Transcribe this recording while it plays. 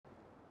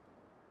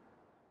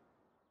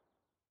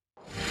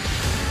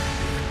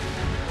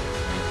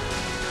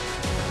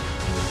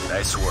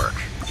Nice work.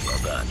 Well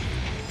done.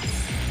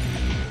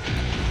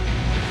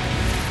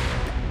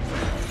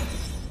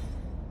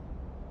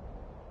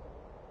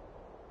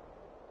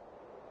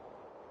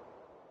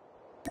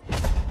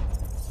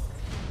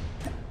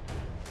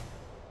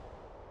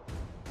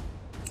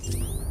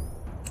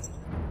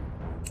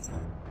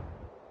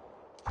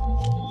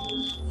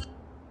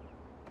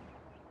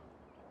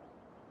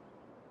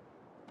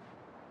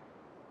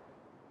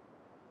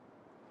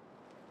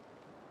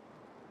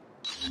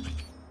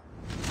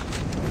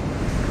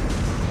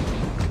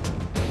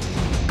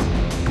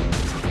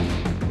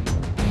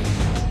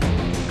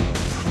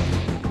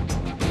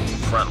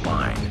 Front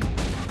line.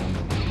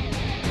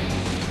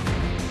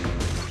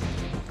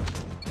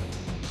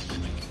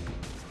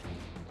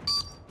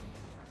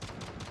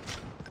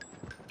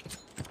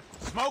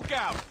 Smoke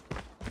out!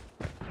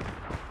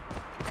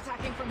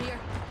 Attacking from here.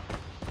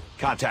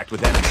 Contact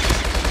with enemy.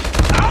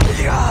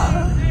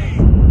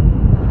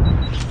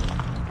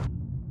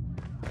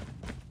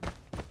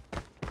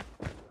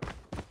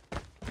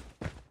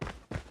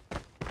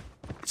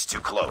 It's too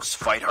close.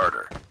 Fight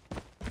harder.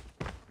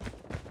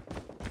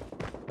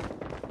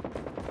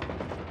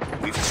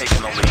 We've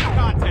taken the lead.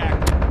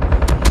 Contact!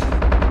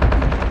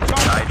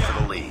 Tied for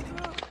the lead.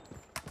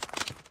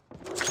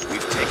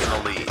 We've taken the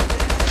lead.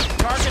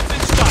 Targets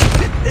in sight!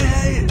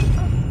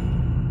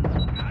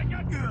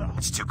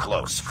 It's too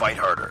close. Fight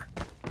harder.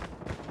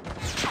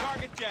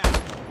 Target down!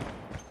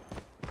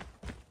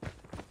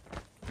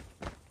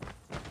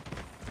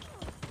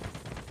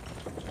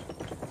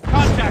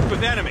 Contact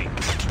with enemy!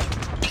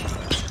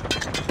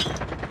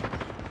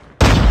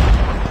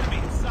 Enemy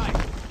in sight!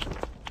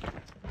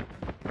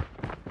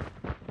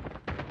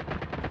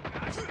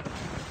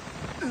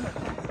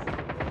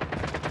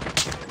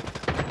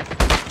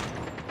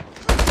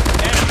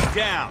 Enemy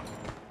down!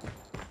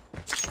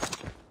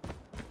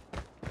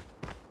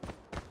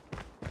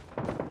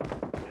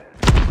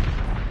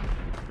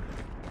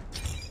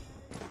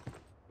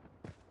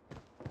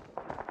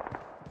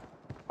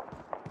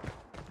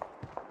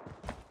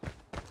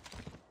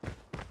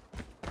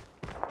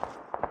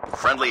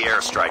 Friendly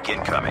airstrike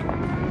incoming.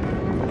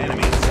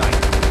 Enemy in sight!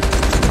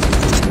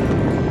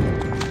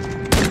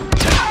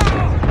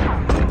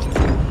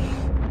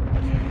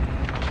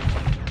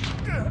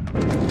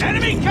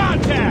 Enemy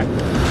contact!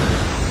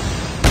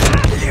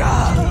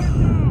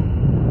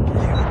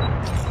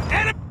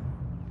 Enemy!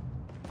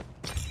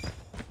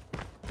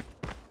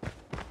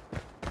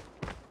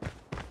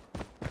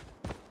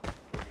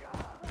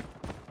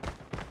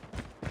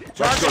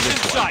 Targets in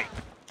sight!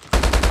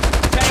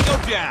 Tango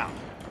down!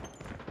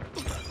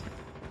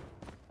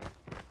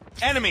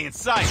 Enemy in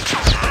sight!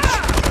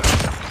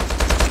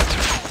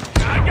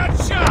 I got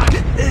shot!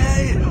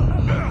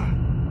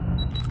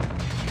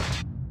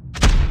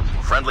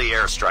 Friendly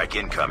airstrike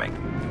incoming.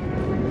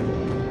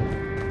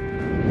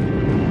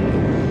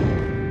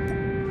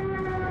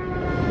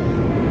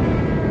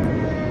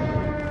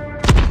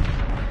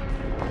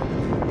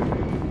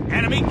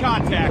 Enemy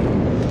contact!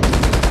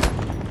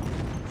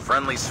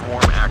 Friendly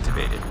swarm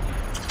activated.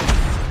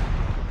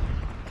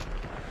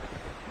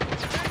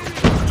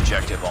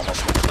 Objective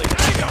almost complete.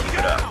 Keep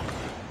it up.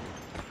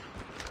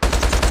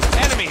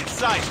 Enemy in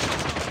sight!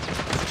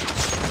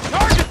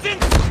 Targets in...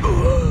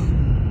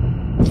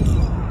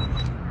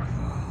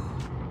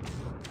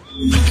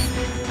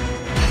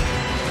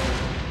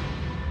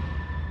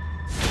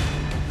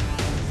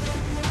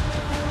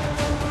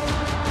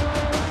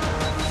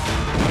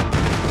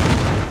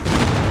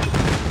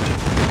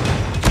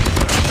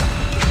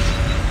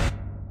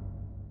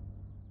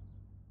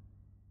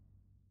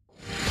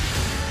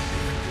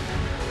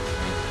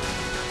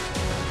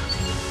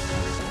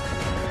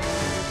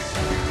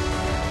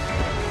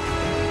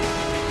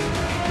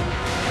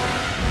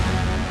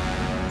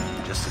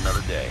 Just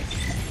another day.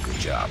 Good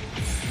job.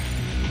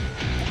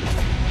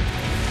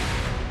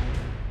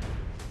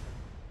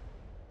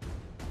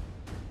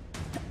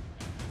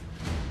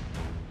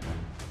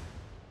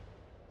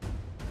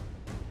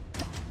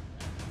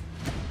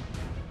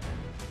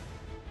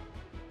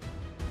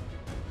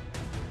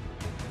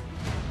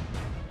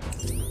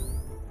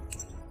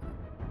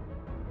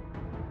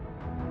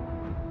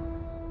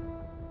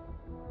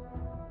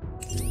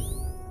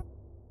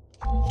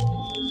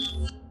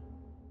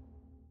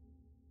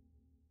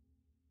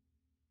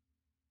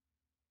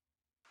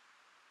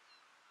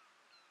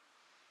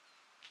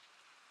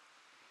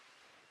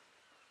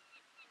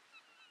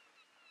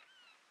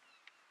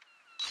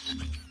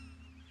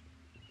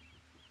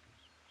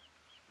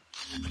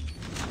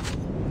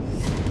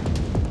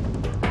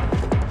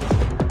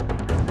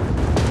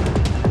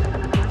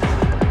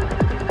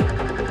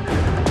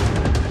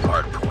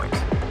 Hardpoint.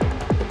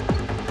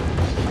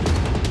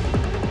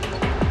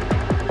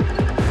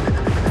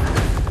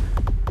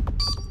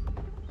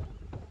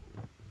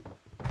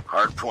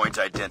 Hardpoint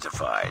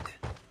identified.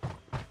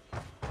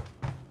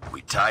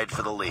 We tied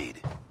for the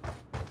lead.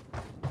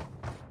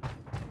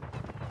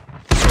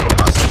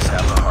 Hostiles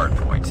have the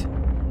hardpoint.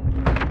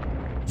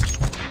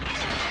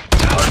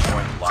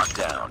 Hardpoint locked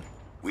down.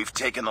 We've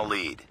taken the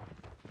lead.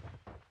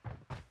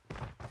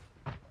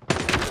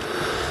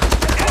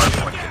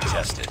 Hardpoint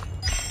contested.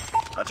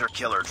 Hunter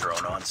killer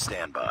drone on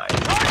standby.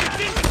 Target's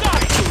in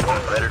sight!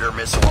 Predator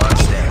missile on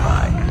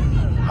standby.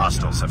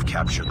 Hostiles have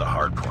captured the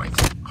hardpoint.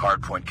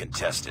 Hardpoint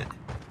contested.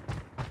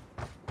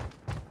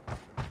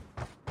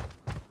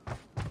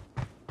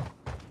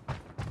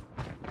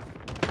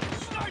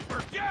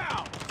 Sniper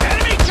down!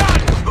 Enemy gun!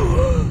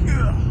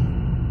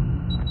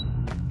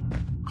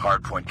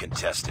 Hardpoint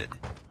contested.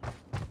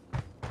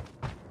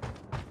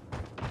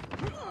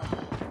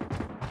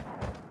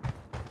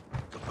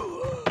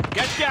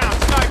 Get down,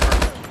 sniper!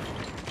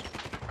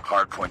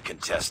 Hardpoint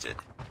contested.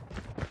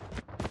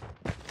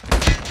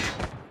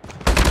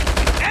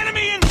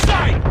 Enemy in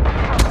sight!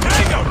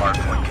 Tango!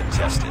 Hardpoint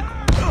contested.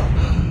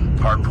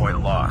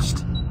 Hardpoint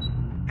lost.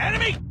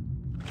 Enemy!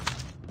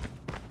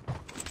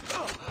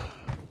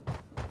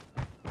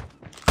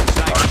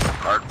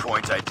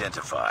 Hardpoint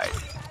identified.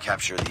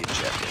 Capture the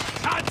objective.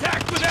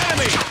 Contact with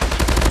enemy!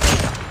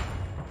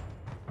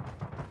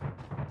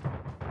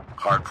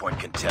 Hardpoint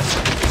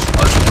contested.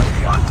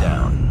 Hardpoint locked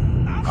down.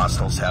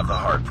 Hostiles have the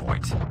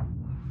hardpoint.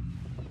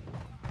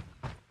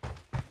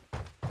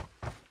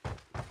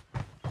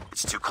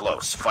 It's too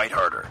close. Fight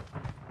harder.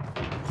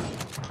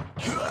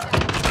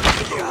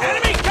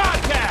 Enemy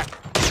contact!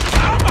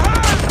 I'm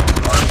hurt!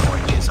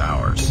 Hardpoint is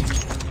ours.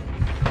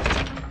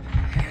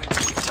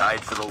 We tied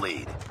for the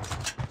lead.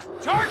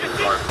 Target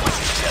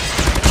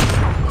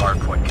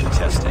Hardpoint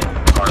contested.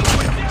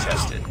 Hardpoint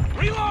contested.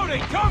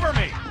 Reloading! Cover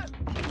me!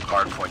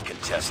 Hardpoint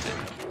contested.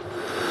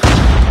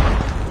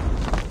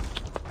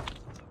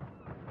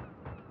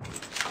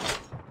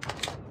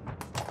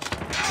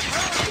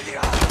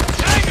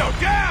 Tango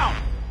down!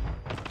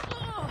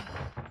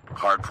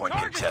 Hardpoint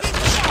contested.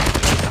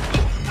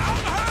 I'm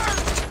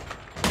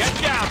hurt!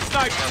 Get down,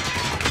 sniper!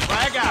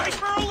 Flag out!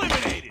 Sniper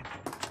eliminated!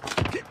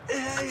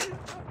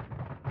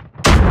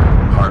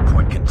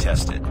 Hardpoint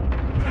contested.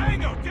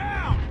 Tango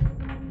down!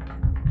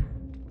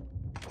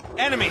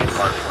 Enemy!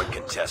 Hardpoint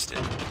contested.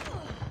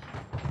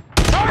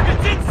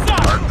 Target's in sight!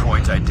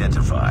 Hardpoint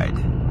identified.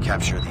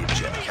 Capture the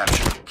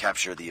objective.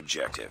 Capture the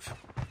objective.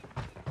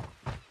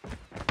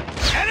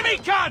 Enemy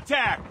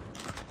contact!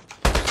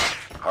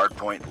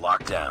 Hardpoint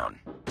locked down.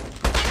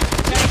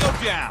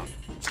 Tango down!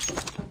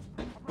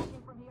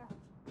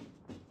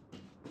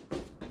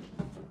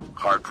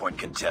 Hardpoint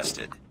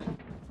contested.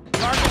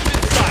 Target's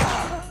in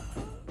sight!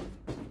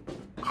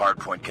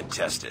 Hardpoint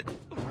contested.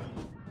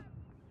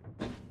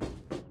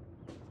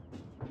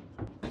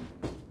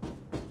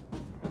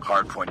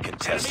 Hardpoint Enemy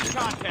contested.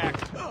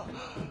 contact!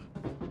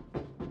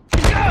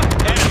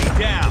 Enemy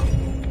down!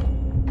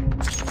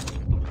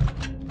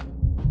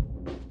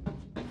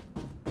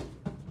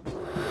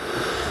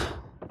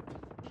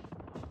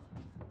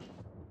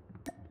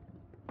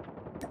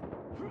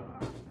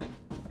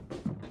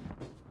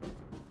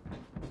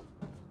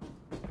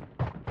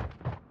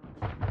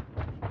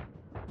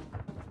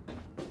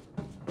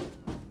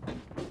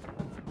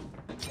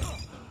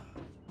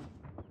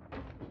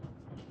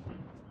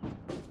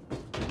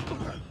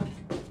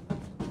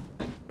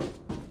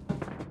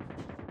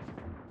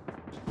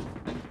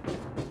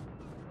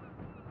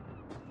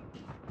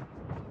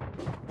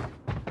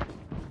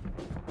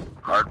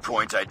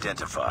 Hardpoint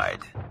identified.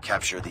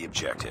 Capture the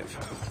objective.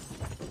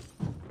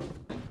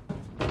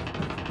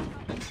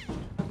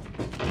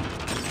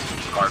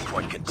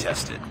 Hardpoint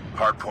contested.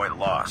 Hardpoint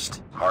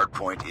lost.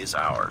 Hardpoint is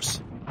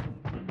ours.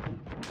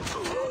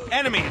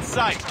 Enemy in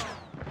sight!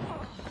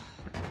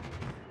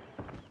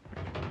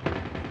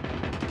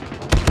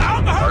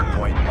 I'm hurt!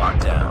 Hardpoint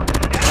locked down.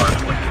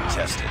 Hardpoint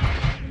contested.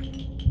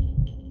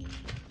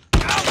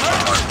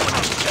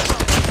 Hardpoint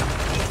contested.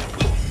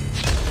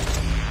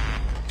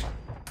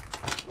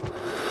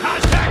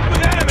 Contact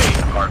with enemy!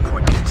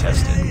 Hardpoint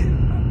contested.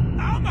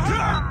 I'm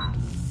hurt!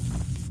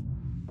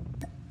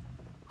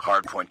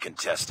 Hardpoint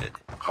contested.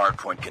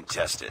 Hardpoint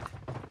contested.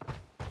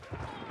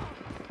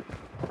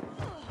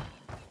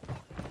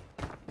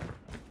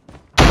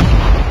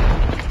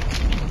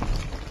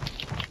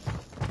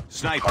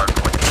 Sniper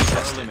Hardpoint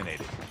contested.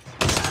 eliminated.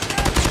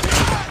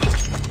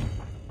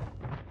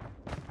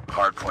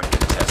 Hardpoint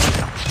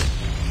contested.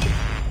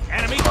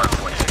 Enemy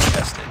Hardpoint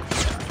contested.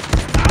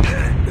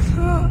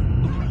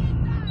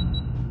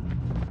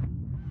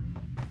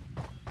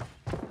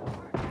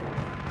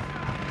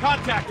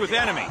 contact with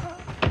enemy!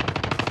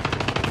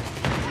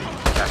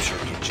 Capture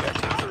the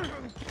objective.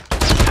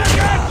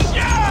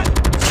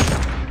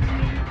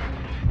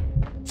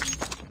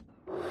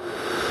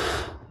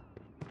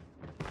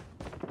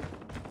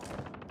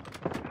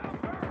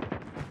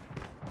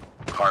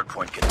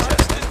 Hardpoint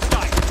contested.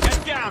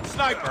 Get down,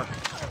 sniper!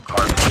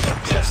 Hardpoint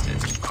contested.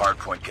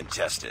 Hardpoint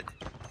contested.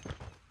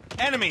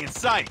 Enemy in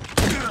sight!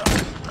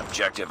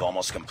 Objective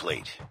almost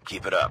complete.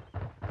 Keep it up.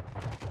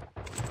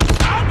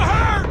 I'm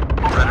hurt!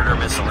 Predator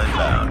missile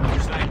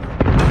inbound. Sniper.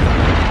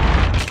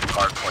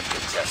 Hardpoint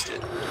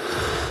contested.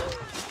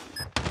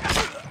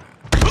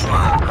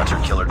 Hunter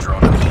killer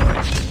drone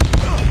deployed.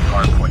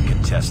 Hardpoint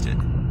contested.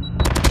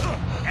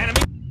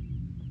 Enemy!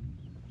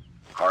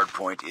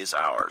 Hardpoint is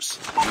ours.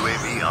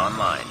 UAV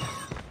online.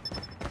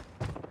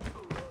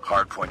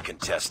 Hardpoint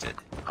contested.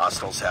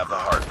 Hostiles have the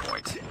hard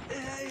point.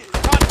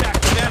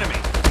 Contact with enemy.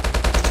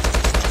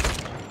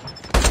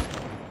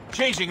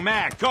 Changing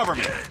mag. Cover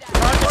me.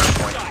 Hard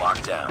point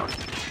locked down.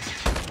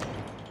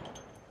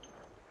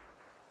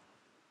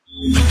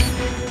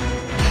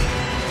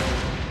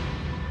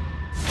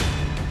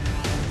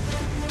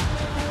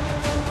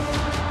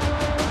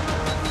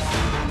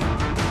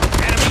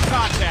 Enemy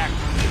contact.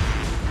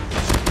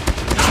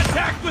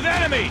 Contact with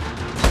enemy.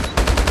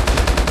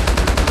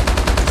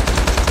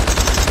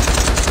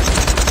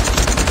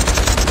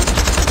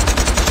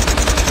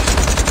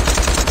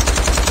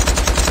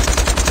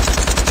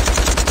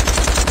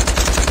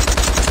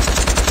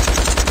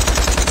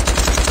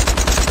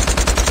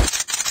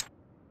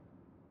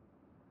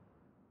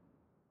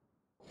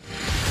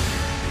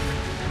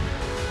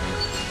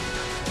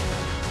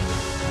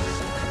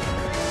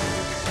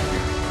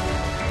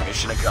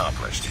 Mission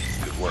accomplished.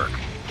 Good work.